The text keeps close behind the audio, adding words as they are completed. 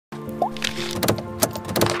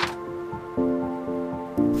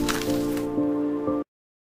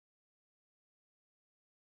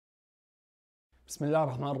بسم الله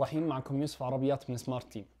الرحمن الرحيم. معكم يوسف عربيات من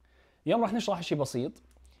سمارت تيم. اليوم راح نشرح شيء بسيط.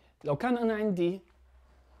 لو كان أنا عندي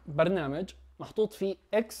برنامج محطوط فيه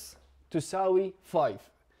x تساوي 5،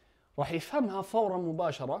 راح يفهمها فورا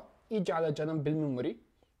مباشرة. يجي على جنب بالميموري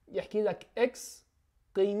يحكي لك x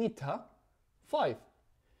قيمتها 5،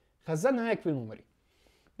 خزنها هيك بالميموري.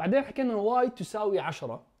 بعدين حكينا y تساوي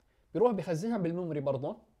 10، بيروح بخزنها بالميموري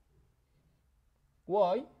برضه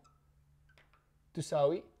y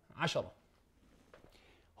تساوي 10.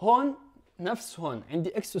 هون نفس هون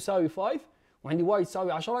عندي x تساوي 5 وعندي y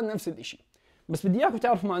تساوي 10 نفس الاشي، بس بدي اياكم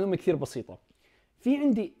تعرفوا معلومة كثير بسيطة. في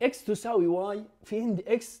عندي x تساوي y، في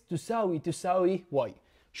عندي x تساوي y.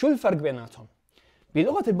 شو الفرق بيناتهم؟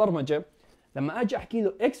 بلغة البرمجة لما اجي احكي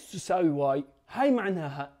له x تساوي y، هاي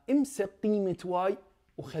معناها امسك قيمة y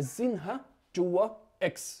وخزنها جوا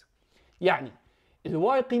x. يعني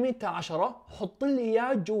الواي قيمتها 10، حط لي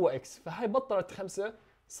اياه جوا x، فهاي بطلت 5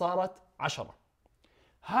 صارت 10.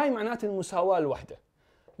 هاي معنات المساواة الوحدة.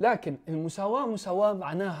 لكن المساواة مساواة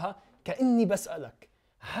معناها كأني بسألك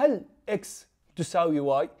هل x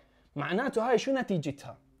تساوي y؟ معناته هاي شو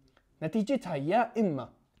نتيجتها؟ نتيجتها يا إما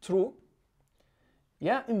true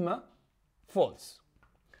يا إما false.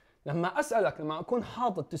 لما أسألك، لما أكون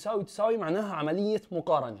حاطط تساوي معناها عملية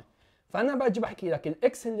مقارنة. فأنا باجي بحكي لك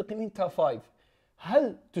الx اللي قيمتها 5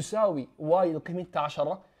 هل تساوي y اللي قيمتها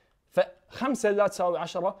 10؟ ف5 لا تساوي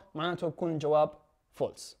 10 معناته بكون الجواب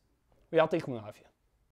false. ويعطيكم العافية.